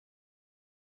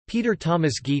Peter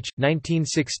Thomas Geach,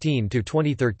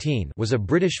 1916–2013, was a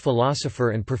British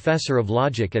philosopher and professor of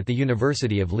logic at the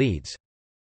University of Leeds.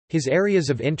 His areas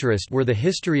of interest were the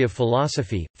history of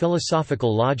philosophy,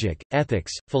 philosophical logic,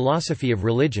 ethics, philosophy of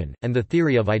religion, and the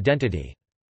theory of identity.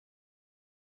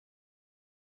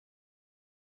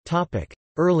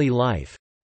 Early life.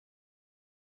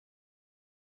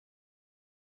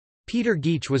 Peter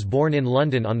Geach was born in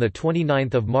London on 29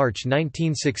 March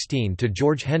 1916 to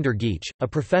George Hender Geach, a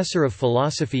professor of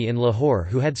philosophy in Lahore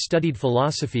who had studied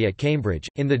philosophy at Cambridge,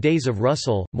 in the days of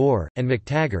Russell, Moore, and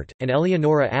MacTaggart, and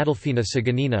Eleonora Adolphina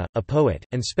Saganina, a poet,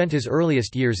 and spent his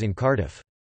earliest years in Cardiff.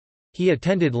 He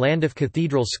attended Llandaff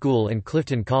Cathedral School and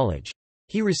Clifton College.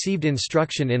 He received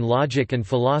instruction in logic and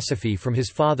philosophy from his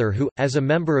father who, as a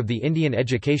member of the Indian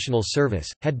Educational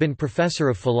Service, had been professor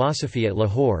of philosophy at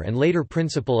Lahore and later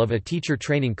principal of a teacher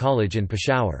training college in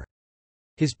Peshawar.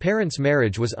 His parents'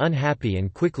 marriage was unhappy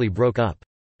and quickly broke up.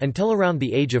 Until around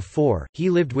the age of 4, he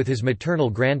lived with his maternal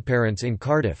grandparents in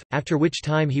Cardiff, after which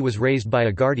time he was raised by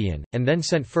a guardian, and then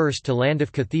sent first to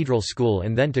Llandaff Cathedral School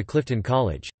and then to Clifton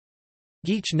College.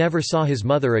 Geach never saw his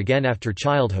mother again after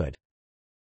childhood.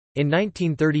 In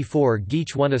 1934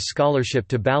 Geach won a scholarship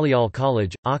to Balliol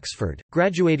College, Oxford,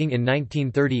 graduating in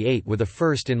 1938 with a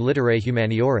first in Literae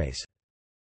Humaniores.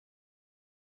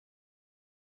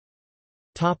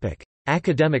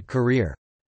 Academic career.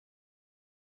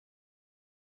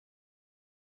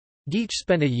 Geach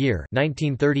spent a year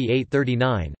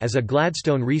 1938–39 as a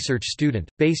Gladstone research student,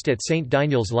 based at St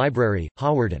Daniel's Library,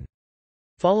 Hawarden.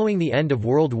 Following the end of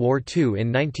World War II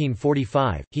in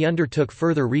 1945, he undertook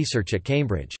further research at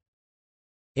Cambridge.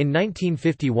 In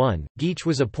 1951, Geach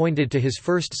was appointed to his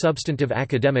first substantive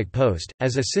academic post,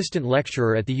 as assistant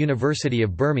lecturer at the University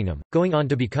of Birmingham, going on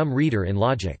to become reader in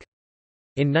logic.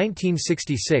 In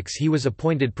 1966 he was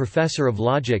appointed professor of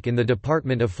logic in the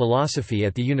Department of Philosophy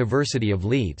at the University of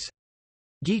Leeds.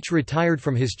 Geach retired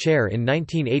from his chair in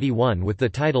 1981 with the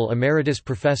title Emeritus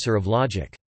Professor of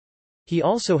Logic. He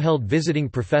also held visiting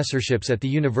professorships at the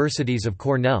universities of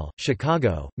Cornell,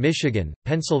 Chicago, Michigan,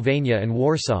 Pennsylvania and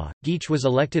Warsaw. Geach was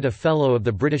elected a Fellow of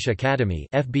the British Academy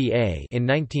 (FBA) in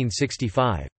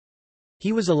 1965.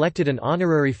 He was elected an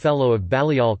Honorary Fellow of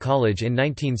Balliol College in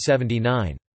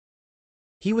 1979.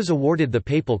 He was awarded the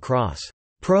Papal Cross,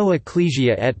 Pro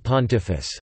Ecclesia et Pontifex,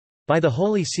 by the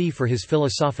Holy See for his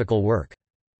philosophical work.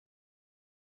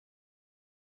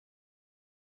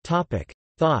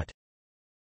 Thought.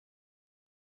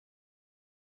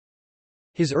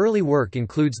 His early work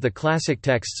includes the classic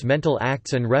texts Mental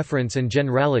Acts and Reference and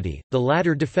Generality, the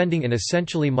latter defending an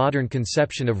essentially modern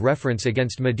conception of reference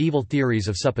against medieval theories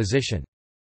of supposition.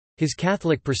 His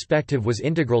Catholic perspective was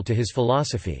integral to his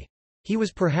philosophy. He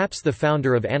was perhaps the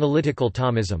founder of analytical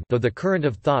Thomism, though the current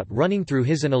of thought running through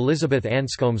his and Elizabeth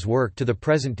Anscombe's work to the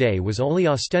present day was only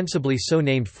ostensibly so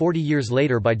named 40 years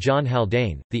later by John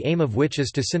Haldane, the aim of which is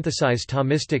to synthesize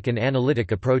Thomistic and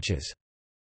analytic approaches.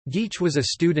 Geach was a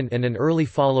student and an early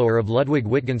follower of Ludwig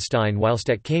Wittgenstein. Whilst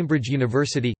at Cambridge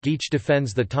University, Geach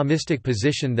defends the Thomistic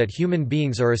position that human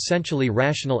beings are essentially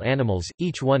rational animals,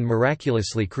 each one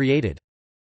miraculously created.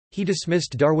 He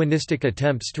dismissed Darwinistic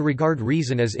attempts to regard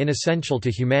reason as inessential to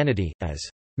humanity, as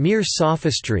mere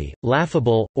sophistry,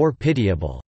 laughable, or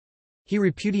pitiable. He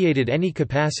repudiated any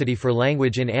capacity for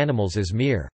language in animals as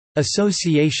mere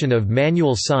association of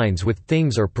manual signs with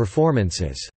things or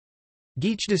performances.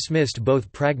 Geach dismissed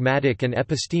both pragmatic and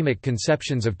epistemic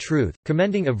conceptions of truth,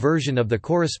 commending a version of the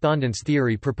correspondence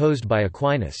theory proposed by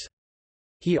Aquinas.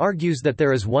 He argues that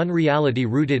there is one reality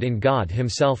rooted in God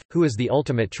himself, who is the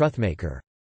ultimate truthmaker.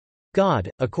 God,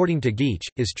 according to Geach,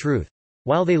 is truth.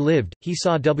 While they lived, he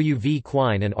saw W. V.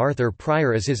 Quine and Arthur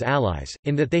Pryor as his allies,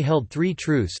 in that they held three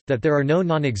truths: that there are no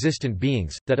non-existent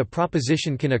beings, that a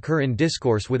proposition can occur in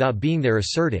discourse without being there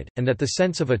asserted, and that the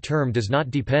sense of a term does not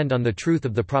depend on the truth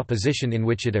of the proposition in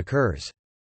which it occurs.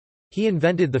 He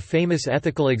invented the famous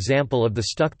ethical example of the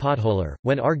stuck potholer,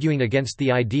 when arguing against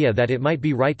the idea that it might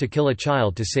be right to kill a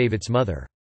child to save its mother.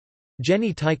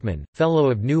 Jenny Teichmann,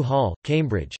 Fellow of New Hall,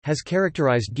 Cambridge, has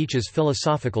characterized Geach's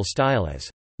philosophical style as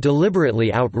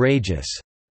deliberately outrageous.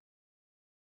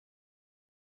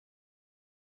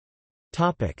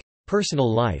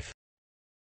 Personal life.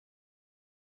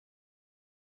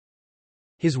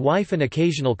 His wife and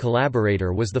occasional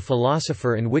collaborator was the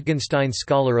philosopher and Wittgenstein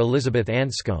scholar Elizabeth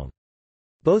Anscombe.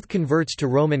 Both converts to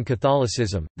Roman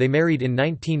Catholicism, they married in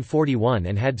 1941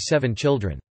 and had 7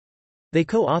 children. They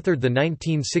co-authored the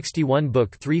 1961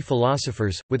 book Three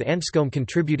Philosophers, with Anscombe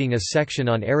contributing a section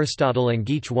on Aristotle and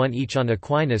Geach one each on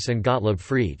Aquinas and Gottlob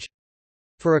Frege.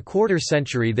 For a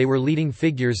quarter-century they were leading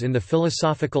figures in the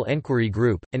Philosophical Enquiry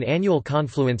Group, an annual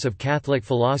confluence of Catholic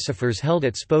philosophers held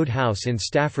at Spode House in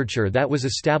Staffordshire that was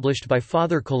established by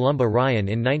Father Columba Ryan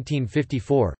in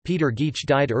 1954. Peter Geach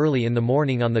died early in the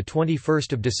morning on 21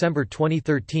 December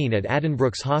 2013 at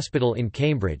Addenbrooke's Hospital in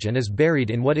Cambridge and is buried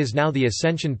in what is now the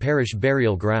Ascension Parish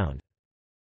Burial Ground.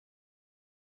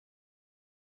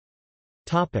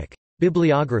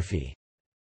 Bibliography.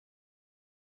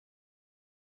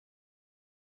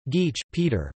 Geach,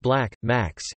 Peter, Black,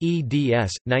 Max,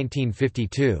 eds.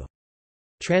 1952.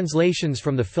 Translations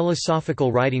from the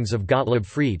Philosophical Writings of Gottlob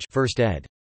Frege, 1st ed.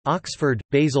 Oxford,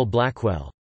 Basil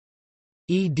Blackwell.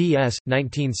 eds.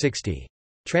 1960.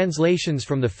 Translations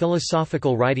from the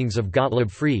Philosophical Writings of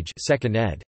Gottlob Frege, 2nd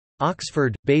ed.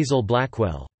 Oxford, Basil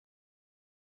Blackwell.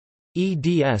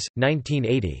 eds.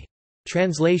 1980.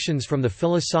 Translations from the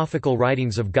Philosophical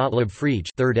Writings of Gottlob Frege,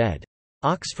 3rd ed.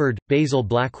 Oxford, Basil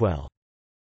Blackwell.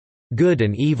 Good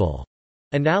and Evil.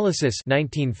 Analysis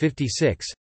 1956.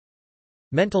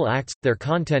 Mental Acts, Their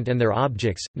Content and Their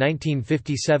Objects,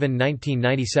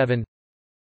 1957–1997.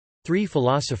 Three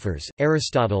Philosophers,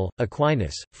 Aristotle,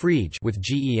 Aquinas, Frege with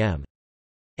G.E.M.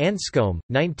 Anscombe,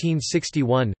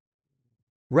 1961.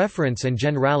 Reference and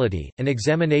Generality, An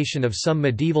Examination of Some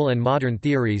Medieval and Modern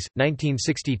Theories,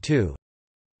 1962.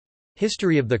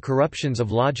 History of the Corruptions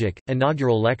of Logic,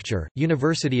 Inaugural Lecture,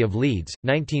 University of Leeds,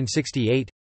 1968.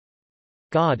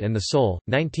 God and the Soul,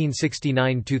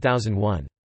 1969–2001.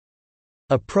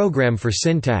 A Program for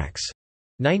Syntax,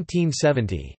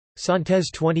 1970.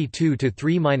 Santes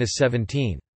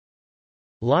 22–3–17.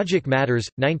 Logic Matters,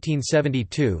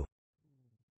 1972.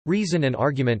 Reason and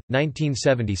Argument,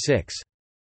 1976.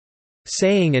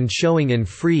 Saying and Showing in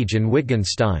Frege and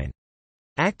Wittgenstein.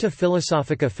 Acta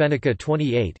Philosophica Fennica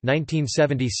 28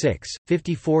 1976,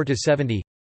 54–70.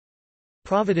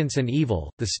 Providence and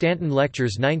Evil, The Stanton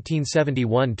Lectures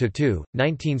 1971–2,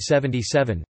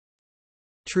 1977.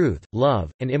 Truth,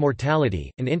 Love, and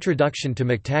Immortality, An Introduction to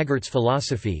McTaggart's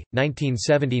Philosophy,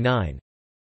 1979.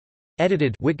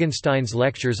 Edited Wittgenstein's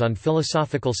Lectures on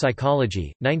Philosophical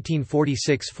Psychology,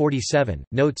 1946–47,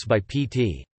 notes by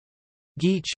P.T.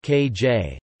 Geach,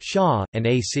 K.J. Shaw, and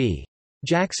A.C.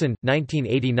 Jackson,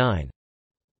 1989.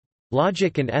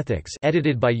 Logic and Ethics,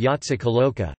 edited by Jacek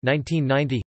Holoka,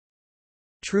 1990.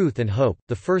 Truth and Hope,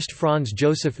 the first Franz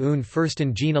Joseph und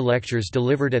Fürstengene lectures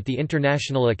delivered at the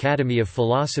International Academy of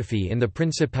Philosophy in the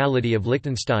Principality of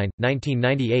Liechtenstein,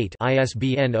 1998,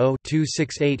 ISBN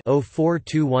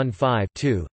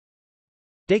 0-268-04215-2.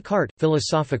 Descartes,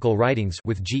 Philosophical Writings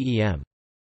with G.E.M.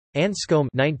 Anscombe,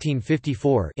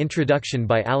 1954, introduction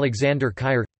by Alexander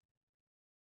Kyer.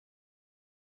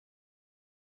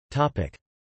 Topic: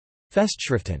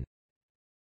 Festschriften.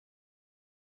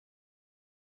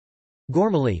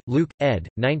 Gormley, Luke, ed.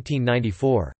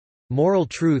 1994. Moral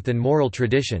Truth and Moral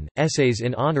Tradition, Essays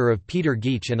in Honour of Peter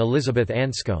Geach and Elizabeth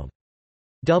Anscombe.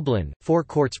 Dublin, Four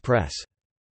Courts Press.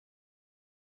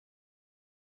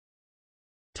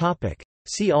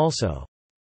 See also: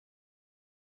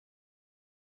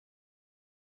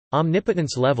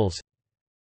 Omnipotence levels.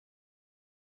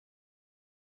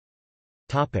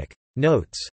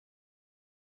 Notes.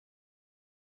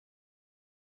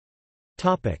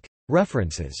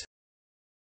 References.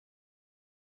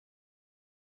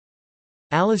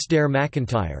 Alasdair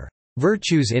MacIntyre.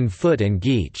 Virtues in Foote and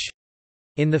Geach.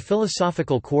 In the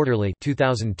Philosophical Quarterly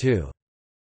 2002.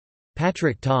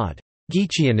 Patrick Todd.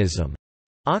 Geachianism.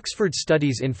 Oxford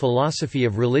Studies in Philosophy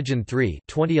of Religion 3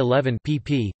 2011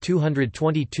 pp.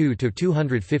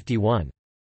 222–251.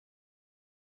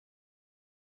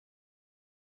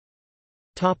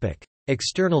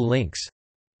 External links.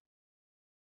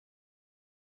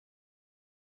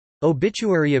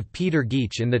 Obituary of Peter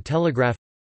Geach in the Telegraph.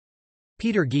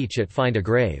 Peter Geach at Find a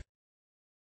Grave.